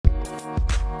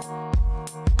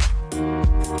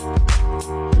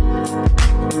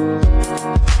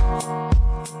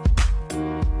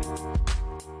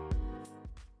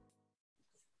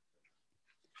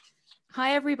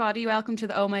everybody. Welcome to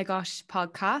the Oh My Gosh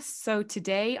podcast. So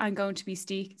today I'm going to be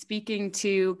speaking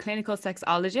to clinical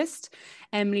sexologist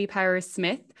Emily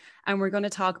Powers-Smith, and we're going to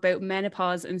talk about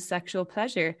menopause and sexual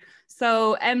pleasure.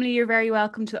 So Emily, you're very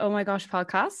welcome to the Oh My Gosh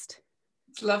podcast.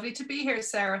 It's lovely to be here,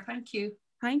 Sarah. Thank you.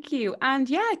 Thank you. And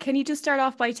yeah, can you just start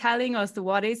off by telling us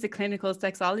what is a clinical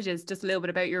sexologist, just a little bit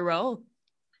about your role?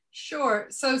 Sure.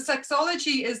 So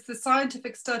sexology is the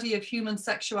scientific study of human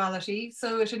sexuality.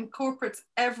 So it incorporates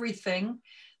everything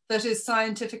that is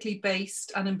scientifically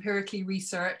based and empirically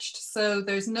researched. So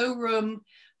there's no room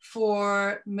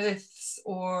for myths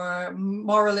or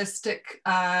moralistic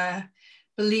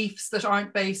beliefs that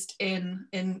aren't based in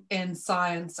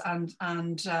science.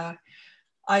 And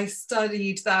I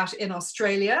studied that in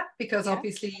Australia because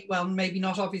obviously, well, maybe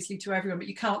not obviously to everyone, but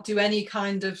you can't do any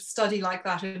kind of study like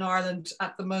that in Ireland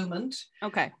at the moment.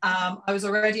 Okay. I was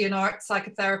already an art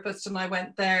psychotherapist and I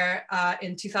went there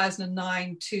in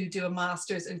 2009 to do a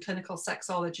master's in clinical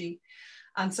sexology.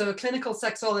 And so a clinical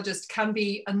sexologist can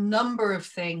be a number of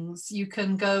things. You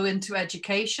can go into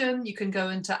education, you can go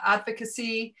into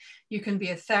advocacy, you can be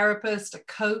a therapist, a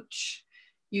coach,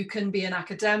 you can be an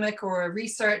academic or a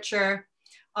researcher.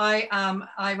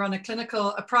 I run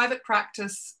a private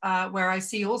practice where I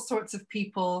see all sorts of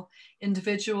people,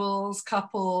 individuals,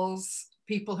 couples,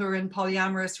 people who are in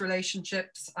polyamorous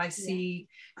relationships. I see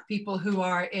people who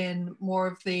are in more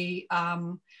of the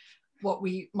what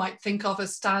we might think of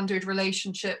as standard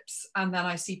relationships, and then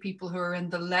I see people who are in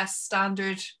the less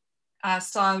standard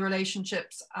style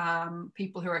relationships,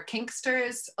 people who are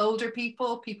kinksters, older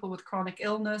people with chronic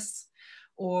illness,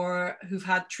 or who've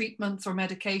had treatments or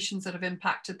medications that have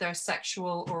impacted their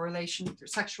sexual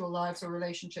lives or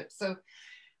relationships. So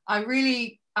I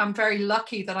really am very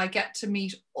lucky that I get to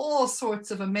meet all sorts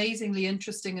of amazingly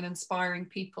interesting and inspiring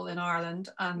people in Ireland,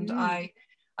 and I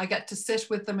get to sit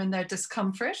with them in their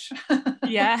discomfort.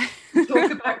 Yeah. Talk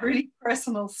about really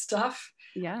personal stuff.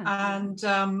 Yeah. And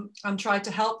try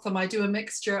to help them. I do a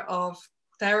mixture of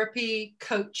therapy,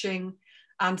 coaching,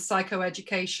 and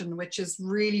psychoeducation, which is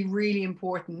really, really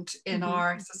important in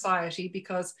our society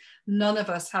because none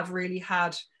of us have really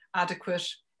had adequate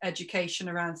education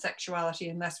around sexuality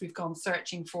unless we've gone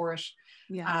searching for it.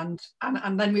 Yeah.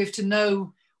 And then we have to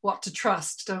know what to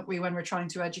trust, don't we, when we're trying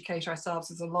to educate ourselves.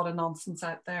 There's a lot of nonsense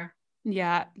out there.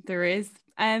 Yeah, there is.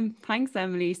 Thanks,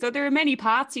 Emily. So there are many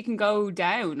paths you can go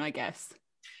down, I guess.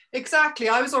 Exactly.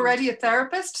 I was already a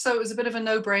therapist, so it was a bit of a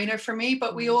no-brainer for me,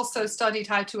 but we also studied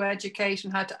how to educate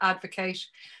and how to advocate.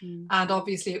 And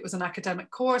obviously it was an academic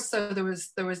course, so there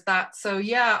was that. So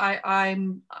yeah,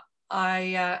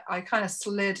 I kind of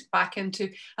slid back into,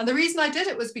 and the reason I did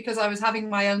it was because I was having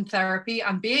my own therapy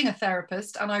and being a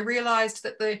therapist, and I realized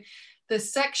that the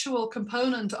sexual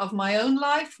component of my own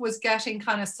life was getting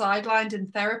kind of sidelined in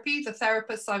therapy. The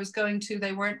therapists I was going to,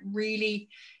 they weren't really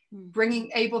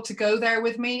able to go there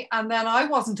with me, and then I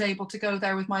wasn't able to go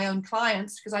there with my own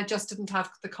clients because I just didn't have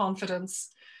the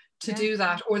confidence to do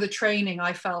that, or the training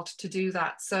I felt to do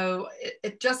that. So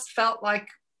it just felt like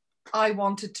I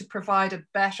wanted to provide a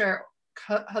better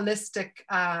holistic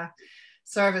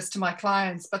service to my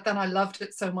clients, but then I loved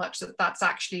it so much that that's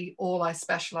actually all I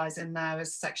specialize in now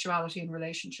is sexuality and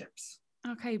relationships.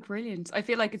 Okay, brilliant. I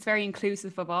feel like it's very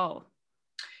inclusive of all.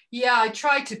 Yeah, I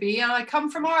try to be, and I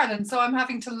come from Ireland, so I'm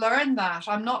having to learn that.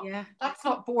 That's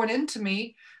not born into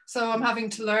me, so I'm having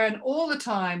to learn all the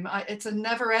time. It's a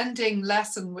never-ending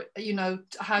lesson, you know,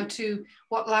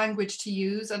 what language to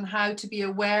use and how to be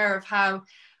aware of how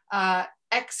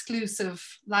exclusive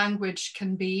language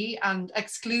can be and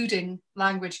excluding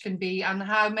language can be, and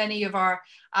how many of our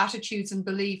attitudes and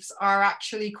beliefs are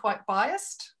actually quite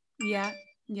biased. Yeah.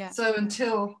 So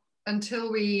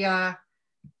until we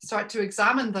start to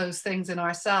examine those things in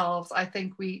ourselves, I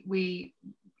think we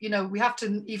have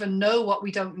to even know what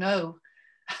we don't know.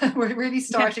 We're really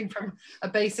starting from a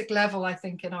basic level, I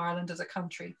think, in Ireland as a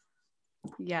country.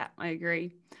 Yeah, I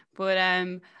agree. But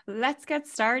let's get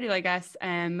started, I guess.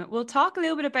 We'll talk a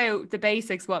little bit about the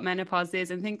basics, what menopause is,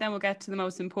 and I think then we'll get to the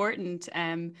most important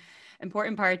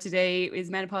part today is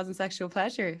menopause and sexual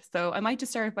pleasure. So I might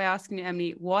just start by asking you,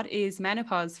 Emily, what is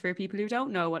menopause for people who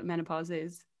don't know what menopause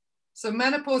is? So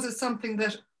menopause is something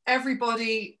that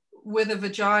everybody with a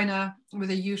vagina, with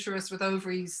a uterus, with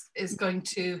ovaries is going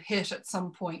to hit at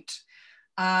some point.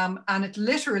 And it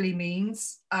literally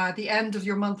means the end of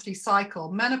your monthly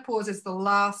cycle. Menopause is the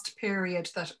last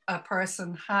period that a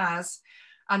person has,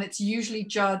 and it's usually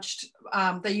judged,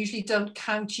 they usually don't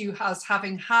count you as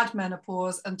having had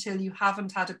menopause until you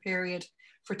haven't had a period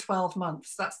for 12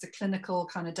 months. That's the clinical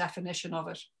kind of definition of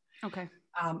it. Okay.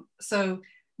 So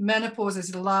menopause is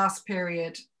the last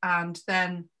period, and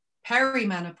then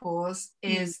Perimenopause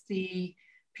is the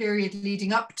period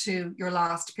leading up to your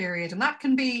last period. And that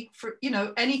can be for, you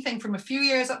know, anything from a few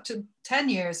years up to 10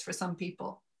 years for some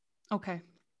people. Okay.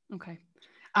 Okay.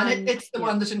 And it's the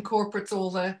one that incorporates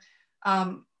all the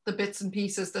bits and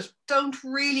pieces that don't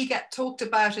really get talked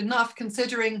about enough,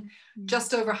 considering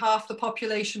just over half the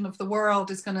population of the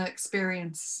world is going to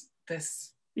experience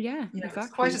this. Yeah, you know, exactly.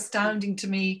 It's quite astounding to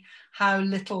me how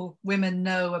little women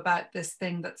know about this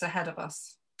thing that's ahead of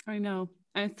us. I know.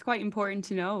 And it's quite important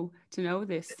to know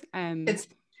this.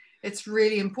 It's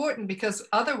really important, because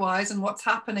otherwise, and what's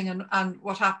happening and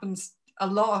what happens a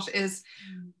lot is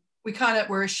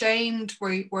we're ashamed,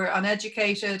 we're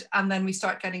uneducated, and then we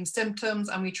start getting symptoms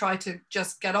and we try to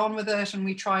just get on with it, and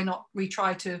we try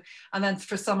to, and then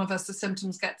for some of us the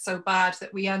symptoms get so bad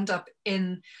that we end up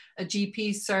in a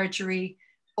GP surgery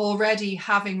already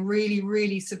having really,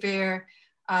 really severe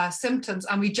symptoms,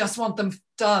 and we just want them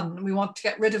done. We want to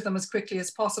get rid of them as quickly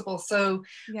as possible. So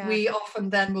we often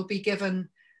then will be given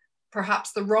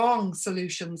perhaps the wrong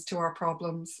solutions to our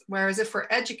problems. Whereas if we're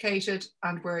educated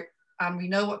and we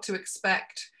know what to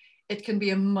expect, it can be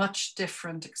a much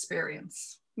different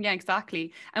experience. Yeah,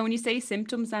 exactly. And when you say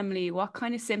symptoms, Emily, what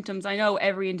kind of symptoms? I know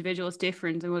every individual is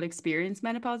different and will experience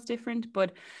menopause different,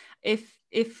 but if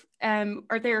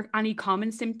are there any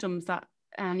common symptoms that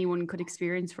anyone could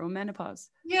experience from menopause?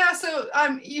 Yeah, so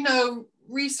you know,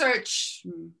 research,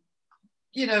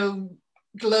 you know,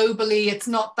 globally it's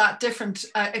not that different,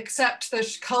 except that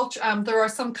culture, there are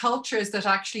some cultures that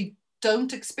actually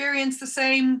don't experience the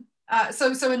same.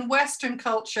 So in Western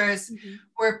cultures,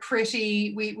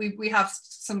 we have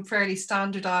some fairly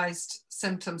standardized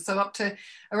symptoms. So up to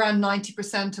around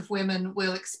 90% of women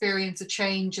will experience a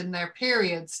change in their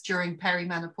periods during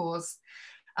perimenopause.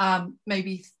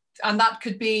 Maybe, and that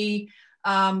could be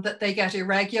that they get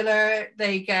irregular,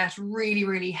 they get really,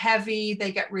 really heavy,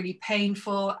 they get really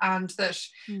painful, and that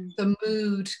the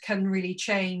mood can really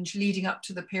change leading up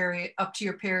to the period, up to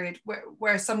your period,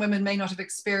 where some women may not have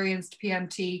experienced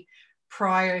PMT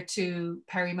prior to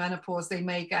perimenopause, they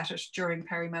may get it during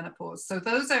perimenopause. So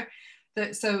those are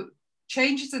so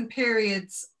changes in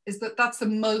periods that's the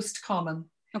most common.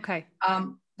 Okay.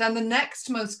 Then the next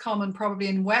most common, probably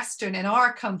in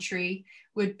our country,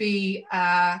 would be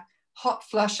hot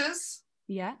flushes.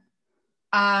 Yeah.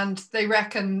 And they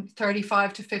reckon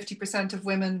 35 to 50% of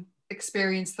women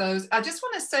experience those. I just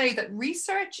want to say that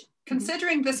research,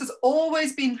 considering this has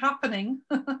always been happening,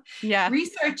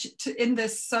 research in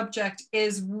this subject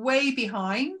is way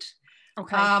behind.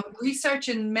 Okay. Research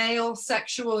in male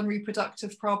sexual and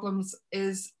reproductive problems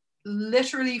is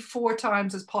literally 4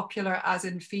 times as popular as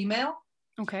in female.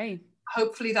 Okay.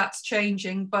 Hopefully that's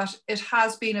changing, but it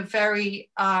has been a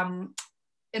very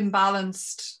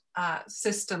imbalanced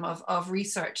system of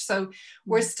research. So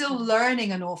we're still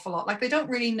learning an awful lot. Like, they don't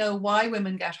really know why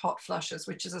women get hot flushes,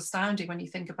 which is astounding when you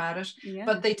think about it. Yeah.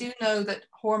 But they do know that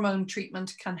hormone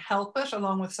treatment can help it,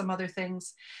 along with some other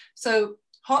things. So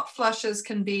hot flushes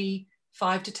can be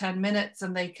 5 to 10 minutes,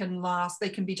 and they can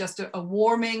be just a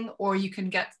warming, or you can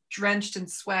get drenched in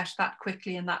sweat that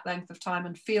quickly in that length of time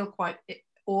and feel quite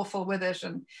awful with it,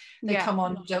 and they come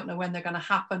on, you don't know when they're going to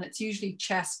happen. It's usually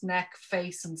chest, neck,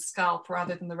 face and scalp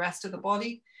rather than the rest of the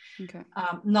body. Okay.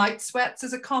 Night sweats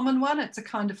is a common one. It's a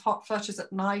kind of hot flushes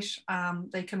at night.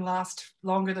 They can last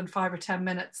longer than 5 or 10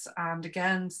 minutes, and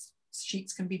again,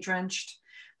 sheets can be drenched,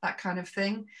 that kind of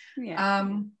thing.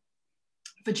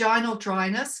 Vaginal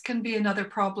dryness can be another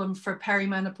problem for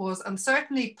perimenopause, and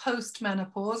certainly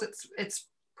post-menopause it's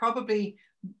probably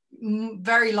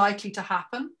very likely to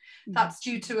happen. That's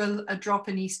due to a drop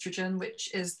in estrogen,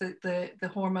 which is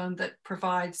the hormone that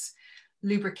provides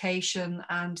lubrication.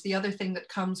 And the other thing that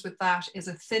comes with that is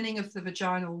a thinning of the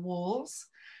vaginal walls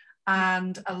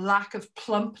and a lack of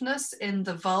plumpness in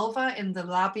the vulva, in the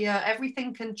labia.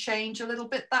 Everything can change a little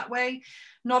bit that way.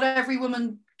 Not every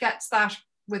woman gets that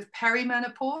with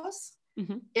perimenopause.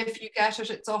 If you get it,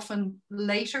 it's often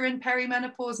later in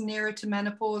perimenopause, nearer to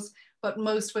menopause, but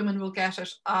most women will get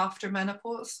it after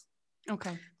menopause.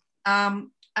 Okay.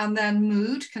 And then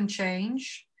mood can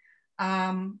change,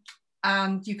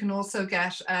 and you can also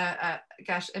get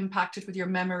impacted with your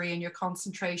memory and your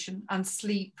concentration and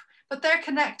sleep. But they're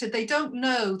connected. They don't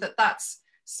know that that's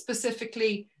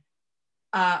specifically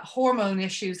hormone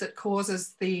issues that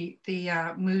causes the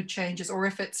mood changes, or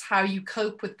if it's how you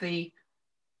cope with the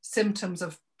symptoms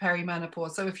of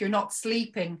perimenopause. So if you're not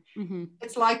sleeping,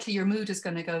 it's likely your mood is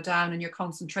going to go down and your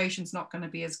concentration's not going to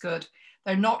be as good.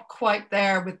 They're not quite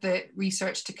there with the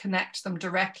research to connect them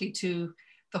directly to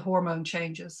the hormone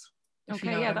changes.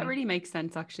 Okay, yeah, that really makes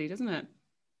sense actually, doesn't it?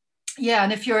 Yeah,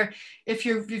 and if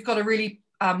you've got a really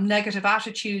negative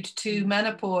attitude to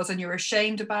menopause and you're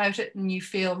ashamed about it and you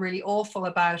feel really awful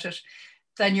about it,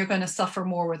 then you're going to suffer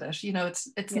more with it. You know,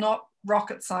 it's not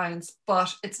rocket science,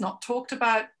 but it's not talked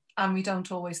about, and we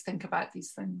don't always think about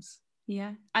these things.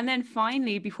 Yeah. And then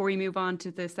finally, before we move on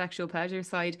to the sexual pleasure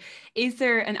side, is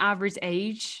there an average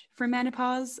age for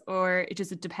menopause, or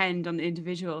does it depend on the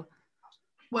individual?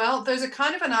 Well, there's a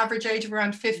kind of an average age of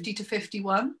around 50 to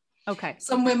 51. Okay.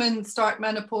 Some women start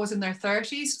menopause in their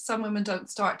 30s. Some women don't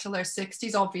start till their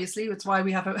 60s, obviously. It's why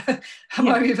we have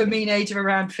a mean age of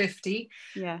around 50.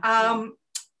 Yeah.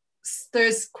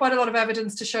 There's quite a lot of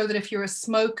evidence to show that if you're a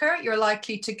smoker, you're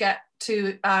likely to get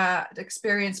to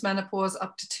experience menopause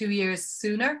up to 2 years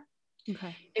sooner.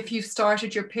 Okay. If you've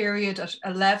started your period at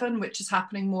 11, which is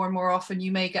happening more and more often,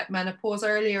 you may get menopause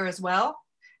earlier as well.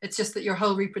 It's just that your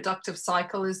whole reproductive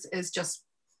cycle is just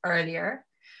earlier.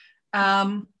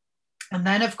 And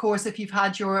then, of course, if you've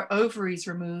had your ovaries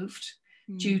removed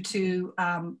due to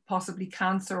possibly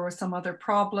cancer or some other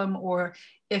problem, or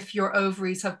if your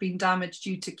ovaries have been damaged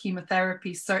due to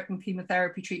chemotherapy, certain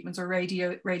chemotherapy treatments or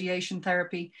radiation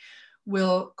therapy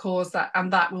will cause that,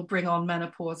 and that will bring on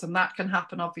menopause. And that can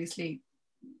happen, obviously,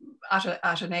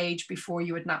 at an age before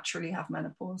you would naturally have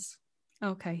menopause.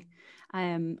 Okay.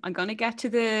 I'm going to get to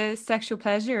the sexual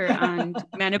pleasure and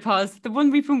menopause, the one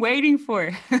we've been waiting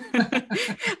for.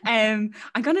 I'm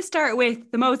going to start with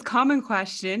the most common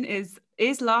question is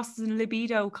loss in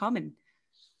libido common?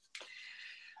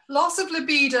 Loss of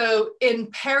libido in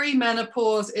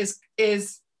perimenopause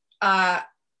is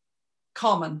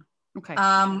common. Okay.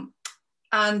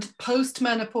 And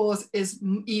postmenopause is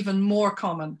even more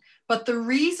common. But the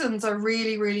reasons are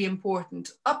really, really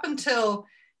important. Up until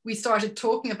we started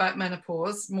talking about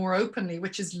menopause more openly,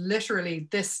 which is literally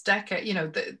this decade, you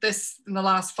know, this in the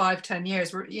last 5-10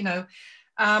 years, you know,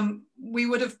 we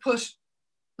would have put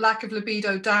lack of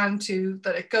libido down to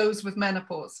that it goes with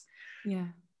menopause. Yeah.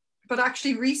 But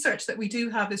actually research that we do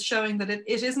have is showing that it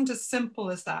isn't as simple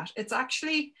as that. It's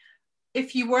actually,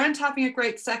 if you weren't having a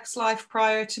great sex life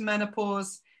prior to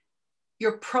menopause,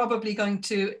 you're probably going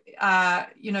to,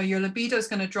 your libido is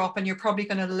going to drop, and you're probably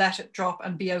going to let it drop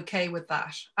and be okay with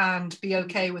that, and be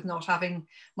okay with not having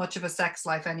much of a sex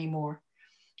life anymore.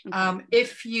 Okay.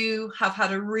 If you have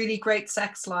had a really great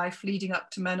sex life leading up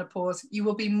to menopause, you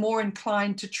will be more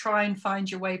inclined to try and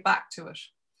find your way back to it.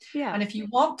 Yeah. And if you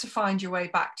want to find your way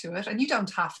back to it, and you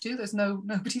don't have to, there's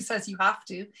nobody says you have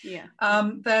to, yeah.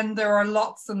 Then there are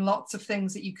lots and lots of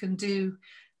things that you can do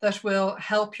that will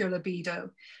help your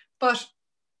libido. But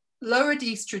lowered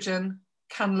estrogen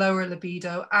can lower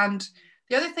libido. And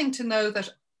the other thing to know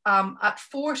that at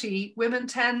 40, women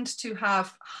tend to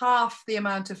have half the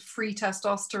amount of free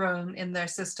testosterone in their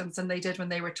systems than they did when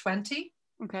they were 20.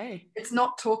 Okay. It's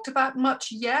not talked about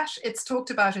much yet. It's talked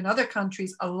about in other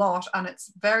countries a lot, and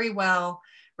it's very well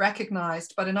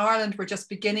recognized. But in Ireland, we're just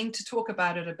beginning to talk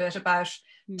about it a bit, about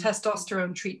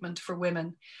testosterone treatment for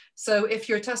women. So if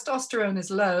your testosterone is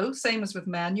low, same as with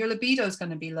men, your libido is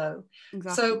going to be low.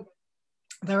 Exactly. So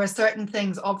there are certain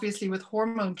things, obviously, with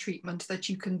hormone treatment that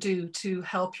you can do to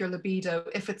help your libido.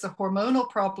 If it's a hormonal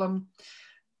problem,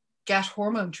 get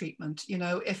hormone treatment. You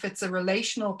know, if it's a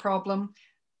relational problem,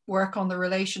 work on the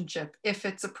relationship. If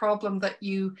it's a problem that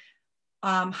you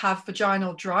have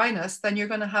vaginal dryness, then you're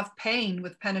going to have pain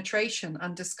with penetration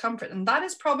and discomfort. And that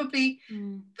is probably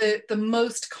the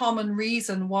most common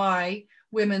reason why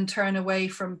women turn away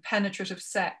from penetrative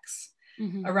sex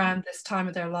around this time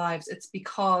of their lives. It's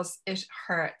because it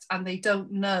hurts, and they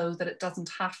don't know that it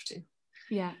doesn't have to.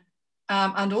 Yeah.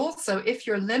 And also, if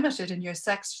you're limited in your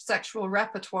sexual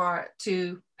repertoire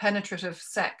to penetrative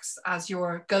sex as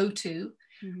your go-to,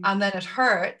 and then it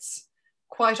hurts,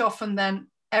 quite often then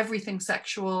everything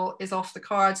sexual is off the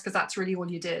cards, because that's really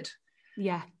all you did.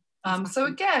 Yeah. Exactly. So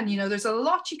again, you know, there's a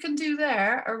lot you can do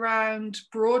there around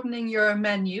broadening your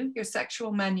menu, your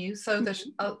sexual menu, so that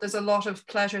there's a lot of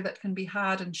pleasure that can be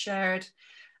had and shared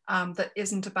that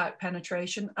isn't about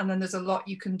penetration. And then there's a lot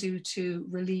you can do to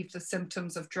relieve the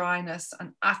symptoms of dryness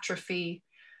and atrophy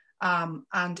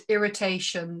and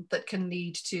irritation that can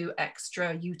lead to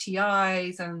extra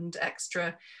UTIs and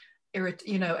extra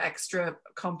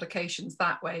complications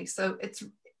that way. So it's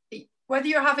whether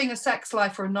you're having a sex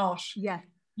life or not,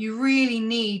 you really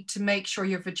need to make sure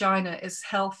your vagina is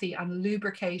healthy and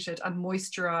lubricated and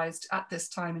moisturized at this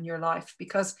time in your life,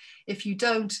 because if you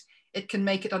don't, it can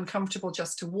make it uncomfortable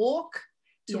just to walk,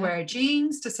 to wear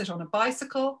jeans, to sit on a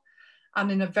bicycle. And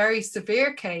in a very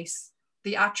severe case,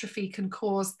 the atrophy can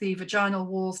cause the vaginal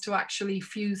walls to actually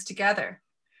fuse together.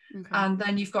 Okay. And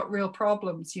then you've got real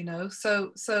problems, you know.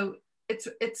 So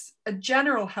it's a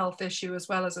general health issue as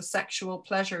well as a sexual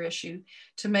pleasure issue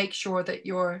to make sure that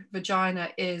your vagina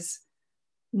is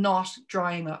not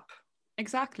drying up.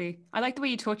 Exactly. I like the way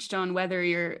you touched on what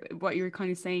you're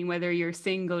kind of saying, whether you're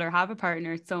single or have a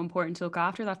partner, it's so important to look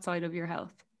after that side of your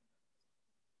health.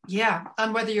 Yeah,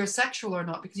 and whether you're sexual or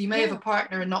not, because you may have a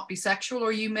partner and not be sexual,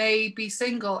 or you may be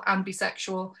single and be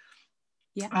sexual.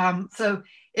 Yeah. So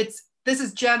this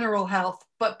is general health,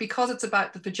 but because it's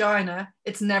about the vagina,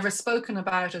 it's never spoken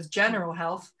about as general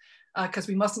health, because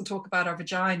we mustn't talk about our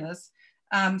vaginas.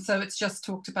 So it's just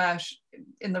talked about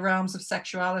in the realms of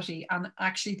sexuality, and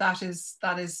actually that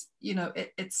is you know,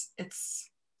 it's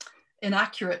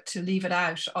inaccurate to leave it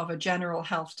out of a general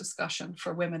health discussion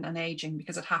for women and aging,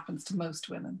 because it happens to most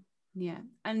women. Yeah.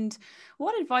 And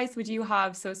what advice would you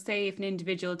have? So say if an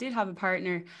individual did have a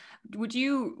partner, would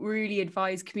you really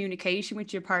advise communication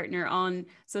with your partner on,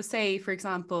 so say, for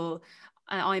example,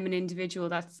 I'm an individual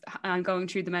I'm going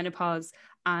through the menopause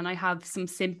and I have some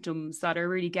symptoms that are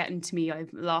really getting to me.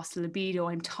 I've lost libido,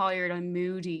 I'm tired, I'm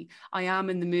moody, I am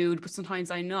in the mood, but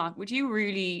sometimes I'm not. Would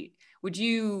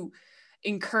you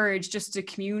encourage just to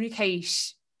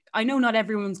communicate? I know not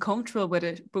everyone's comfortable with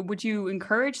it, but would you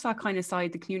encourage that kind of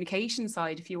side, the communication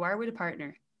side, if you are with a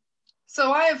partner?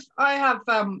 So I have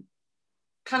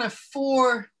kind of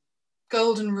 4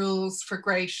 golden rules for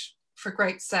great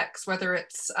sex, whether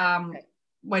it's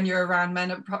when you're around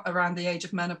the age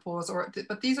of menopause,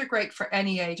 but these are great for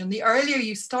any age. And the earlier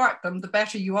you start them, the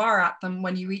better you are at them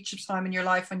when you reach a time in your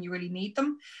life when you really need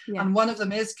them. Yeah. And one of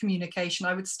them is communication.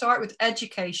 I would start with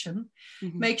education.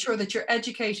 Mm-hmm. Make sure that you're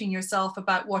educating yourself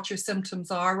about what your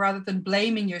symptoms are, rather than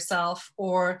blaming yourself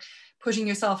or putting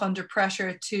yourself under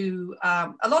pressure to,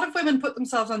 a lot of women put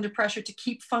themselves under pressure to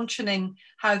keep functioning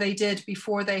how they did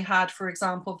before they had, for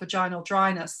example, vaginal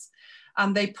dryness.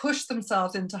 And they push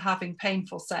themselves into having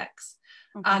painful sex.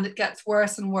 Okay. And it gets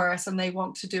worse and worse, and they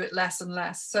want to do it less and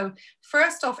less. So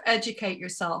first off, educate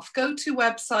yourself. Go to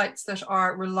websites that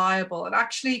are reliable. And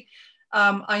actually,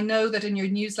 I know that in your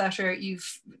newsletter, you've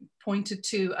pointed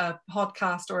to a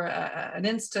podcast or an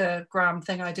Instagram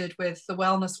thing I did with the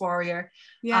Wellness Warrior.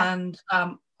 Yeah. And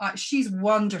she's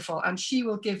wonderful, and she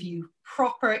will give you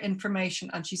proper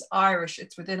information, and she's Irish.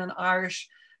 It's within an Irish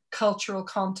cultural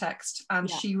context, and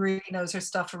she really knows her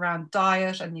stuff around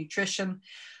diet and nutrition,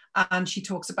 and she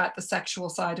talks about the sexual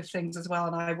side of things as well.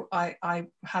 And I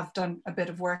have done a bit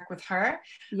of work with her.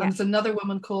 And there's another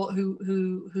woman called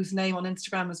whose name on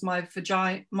Instagram is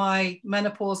my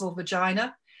menopausal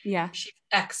vagina. Yeah, she's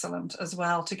excellent as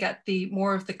well to get the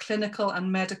more of the clinical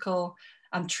and medical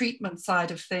and treatment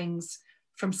side of things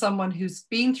from someone who's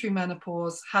been through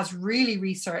menopause, has really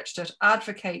researched it,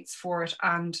 advocates for it,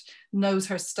 and knows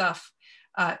her stuff.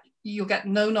 You'll get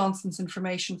no nonsense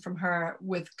information from her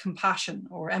with compassion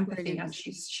or empathy. Brilliant. And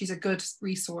she's a good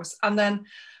resource. And then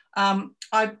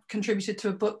I contributed to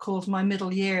a book called My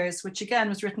Middle Years, which again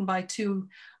was written by 2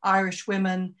 Irish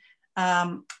women.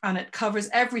 And it covers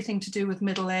everything to do with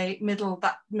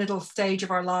middle stage of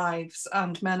our lives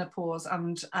and menopause.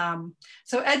 And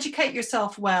so educate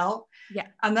yourself well. Yeah.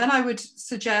 And then I would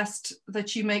suggest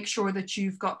that you make sure that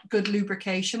you've got good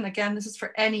lubrication. Again, this is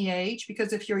for any age,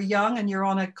 because if you're young and you're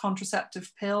on a contraceptive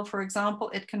pill, for example,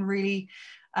 it can really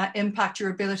impact your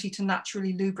ability to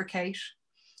naturally lubricate.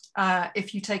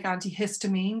 If you take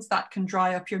antihistamines, that can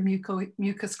dry up your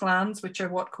mucus glands, which are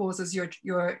what causes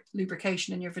your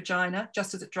lubrication in your vagina,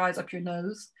 just as it dries up your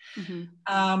nose.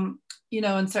 Mm-hmm. You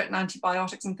know, and certain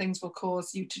antibiotics and things will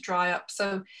cause you to dry up.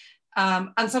 So,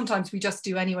 and sometimes we just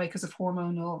do anyway because of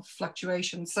hormonal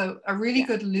fluctuations. So a really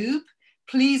good lube.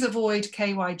 Please avoid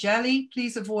KY jelly.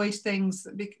 Please avoid things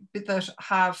that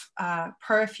have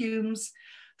perfumes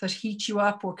that heat you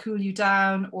up or cool you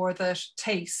down, or that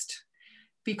taste,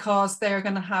 because they're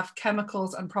going to have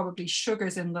chemicals and probably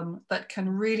sugars in them that can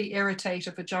really irritate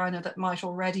a vagina that might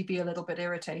already be a little bit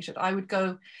irritated. I would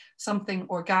go something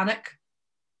organic.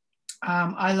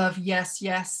 I love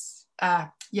Yes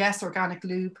Organic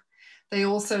Lube. They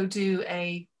also do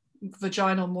a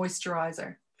vaginal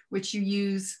moisturizer, which you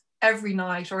use every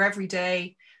night or every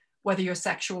day, whether you're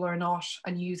sexual or not,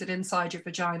 and you use it inside your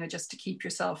vagina just to keep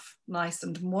yourself nice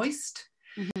and moist.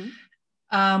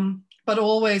 Mm-hmm. But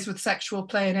always with sexual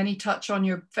play and any touch on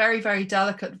your very, very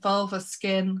delicate vulva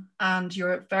skin and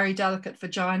your very delicate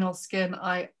vaginal skin,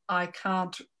 I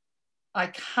cannot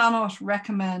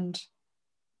recommend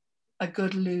a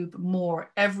good lube more.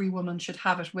 Every woman should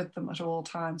have it with them at all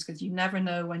times, because you never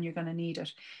know when you're going to need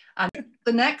it. And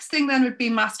the next thing then would be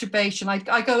masturbation.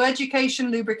 I go education,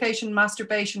 lubrication,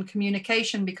 masturbation,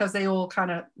 communication, because they all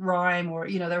kind of rhyme, or,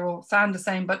 you know, they all sound the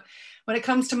same. But when it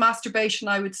comes to masturbation,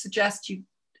 I would suggest you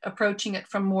approaching it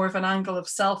from more of an angle of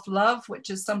self-love, which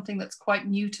is something that's quite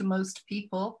new to most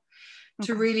people,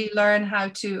 to really learn how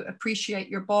to appreciate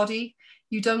your body.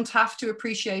 You don't have to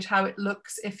appreciate how it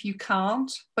looks if you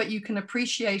can't, but you can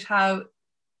appreciate how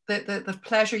the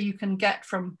pleasure you can get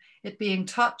from it being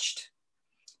touched.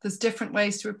 There's different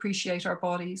ways to appreciate our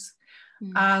bodies.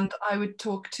 And I would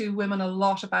talk to women a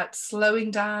lot about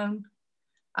slowing down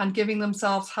and giving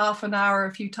themselves half an hour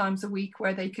a few times a week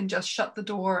where they can just shut the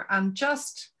door and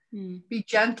just be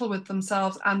gentle with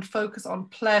themselves and focus on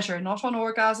pleasure, not on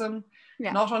orgasm,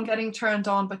 not on getting turned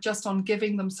on, but just on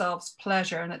giving themselves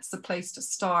pleasure. And it's the place to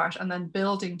start, and then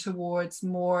building towards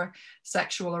more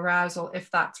sexual arousal if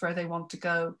that's where they want to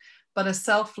go. But a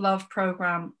self-love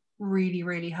program really,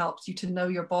 really helps you to know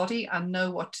your body and know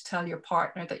what to tell your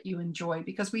partner that you enjoy,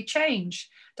 because we change.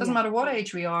 Doesn't matter what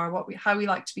age we are, how we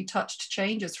like to be touched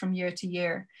changes from year to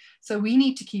year. So we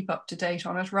need to keep up to date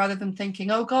on it, rather than thinking,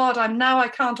 oh God, I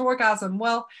can't orgasm.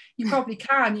 Well, you probably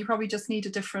can. You probably just need a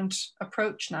different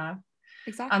approach now.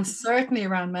 Exactly. And certainly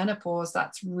around menopause,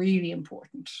 that's really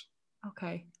important.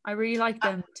 Okay, I really like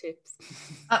them tips.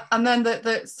 And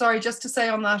then sorry, just to say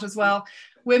on that as well,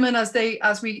 women as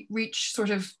we reach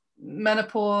sort of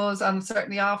menopause, and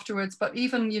certainly afterwards, but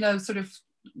even, sort of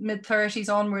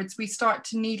mid-30s onwards, we start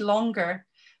to need longer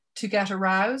to get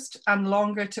aroused and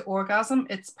longer to orgasm.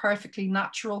 It's perfectly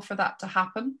natural for that to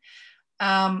happen.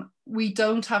 We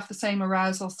don't have the same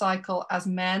arousal cycle as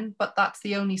men, but that's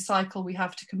the only cycle we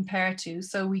have to compare to.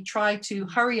 So we try to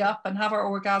hurry up and have our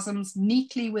orgasms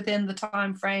neatly within the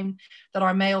time frame that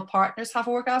our male partners have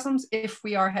orgasms, if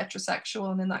we are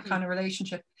heterosexual and in that kind of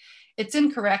relationship. It's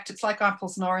incorrect. It's like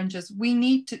apples and oranges. We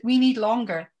need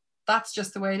longer. That's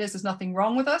just the way it is. There's nothing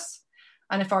wrong with us.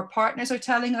 And if our partners are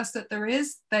telling us that there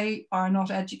is, they are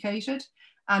not educated.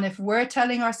 And if we're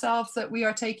telling ourselves that we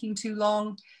are taking too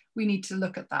long, we need to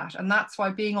look at that. And that's why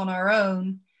being on our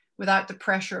own without the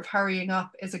pressure of hurrying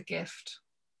up is a gift.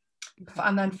 Okay.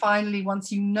 And then finally,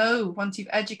 once you've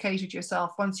educated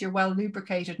yourself, once you're well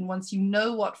lubricated, and once you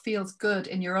know what feels good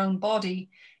in your own body,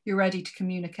 you're ready to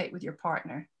communicate with your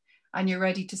partner. And you're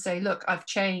ready to say, look, I've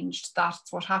changed.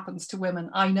 That's what happens to women.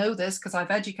 I know this because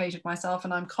I've educated myself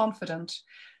and I'm confident.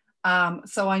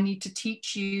 So I need to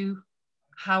teach you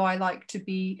how I like to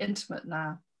be intimate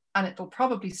now. And it will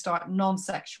probably start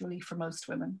non-sexually for most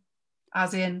women,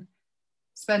 as in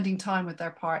spending time with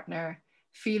their partner,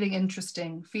 feeling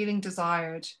interesting, feeling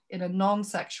desired in a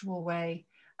non-sexual way,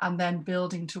 and then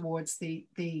building towards the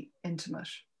intimate.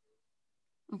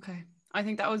 Okay. I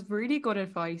think that was really good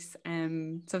advice.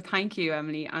 So thank you,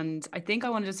 Emily. And I think I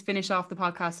want to just finish off the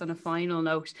podcast on a final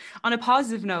note, on a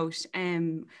positive note.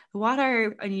 What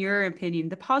are, in your opinion,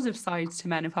 the positive sides to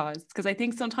menopause? Because I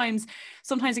think sometimes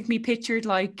it can be pictured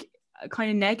like a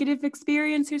kind of negative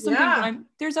experience or something. But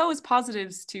there's always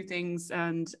positives to things.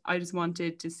 And I just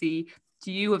wanted to see,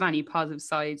 do you have any positive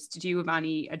sides? Did you have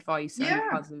any advice or any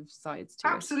positive sides to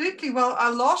it? Absolutely. Well,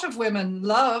 a lot of women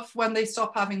love when they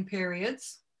stop having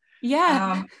periods.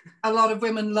 Yeah. A lot of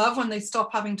women love when they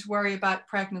stop having to worry about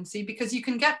pregnancy, because you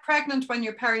can get pregnant when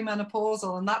you're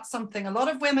perimenopausal, and that's something a lot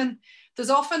of women, there's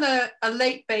often a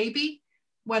late baby.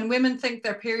 When women think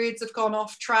their periods have gone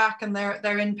off track and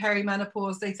they're in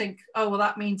perimenopause, they think, oh, well,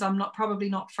 that means I'm probably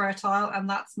not fertile, and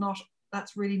that's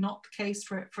really not the case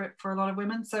for a lot of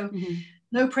women. So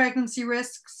no pregnancy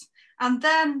risks. And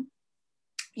then,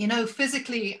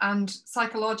 physically and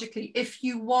psychologically, if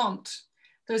you want,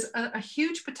 there's a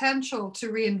huge potential to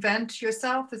reinvent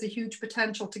yourself. There's a huge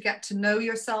potential to get to know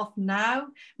yourself now.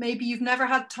 Maybe you've never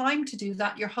had time to do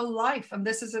that your whole life, and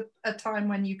this is a time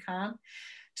when you can,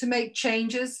 to make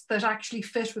changes that actually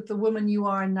fit with the woman you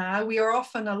are now. We are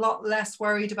often a lot less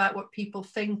worried about what people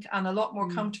think and a lot more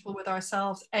comfortable with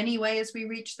ourselves anyway as we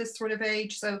reach this sort of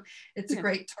age. So it's a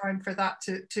great time for that,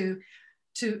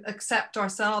 to accept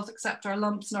ourselves, accept our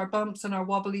lumps and our bumps and our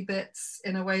wobbly bits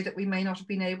in a way that we may not have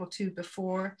been able to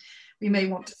before. We may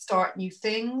want to start new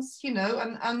things,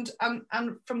 and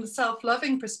from the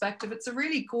self-loving perspective, it's a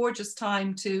really gorgeous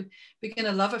time to begin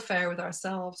a love affair with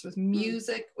ourselves, with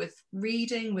music, with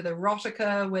reading, with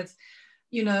erotica, with,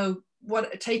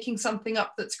 taking something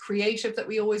up that's creative that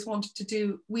we always wanted to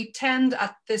do. We tend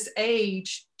at this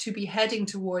age to be heading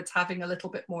towards having a little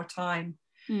bit more time.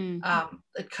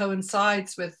 It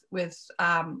coincides with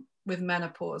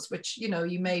menopause, which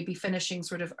you may be finishing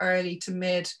sort of early to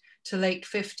mid to late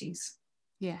 50s.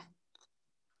 Yeah.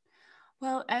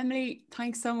 Well, Emily,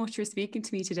 thanks so much for speaking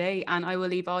to me today, and I will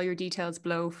leave all your details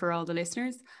below for all the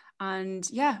listeners. And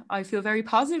I feel very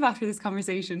positive after this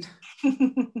conversation.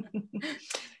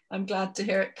 I'm glad to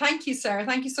hear it. Thank you, Sarah.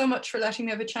 Thank you so much for letting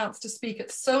me have a chance to speak.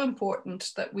 It's so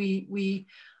important that we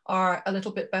are a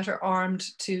little bit better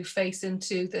armed to face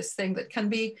into this thing that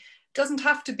doesn't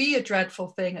have to be a dreadful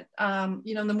thing.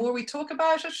 You know, the more we talk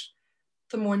about it,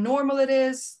 the more normal it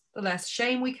is, the less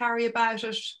shame we carry about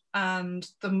it, and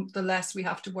the less we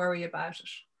have to worry about it.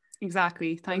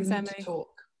 Exactly. Thanks, Emily.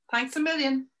 Talk. Thanks a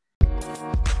million.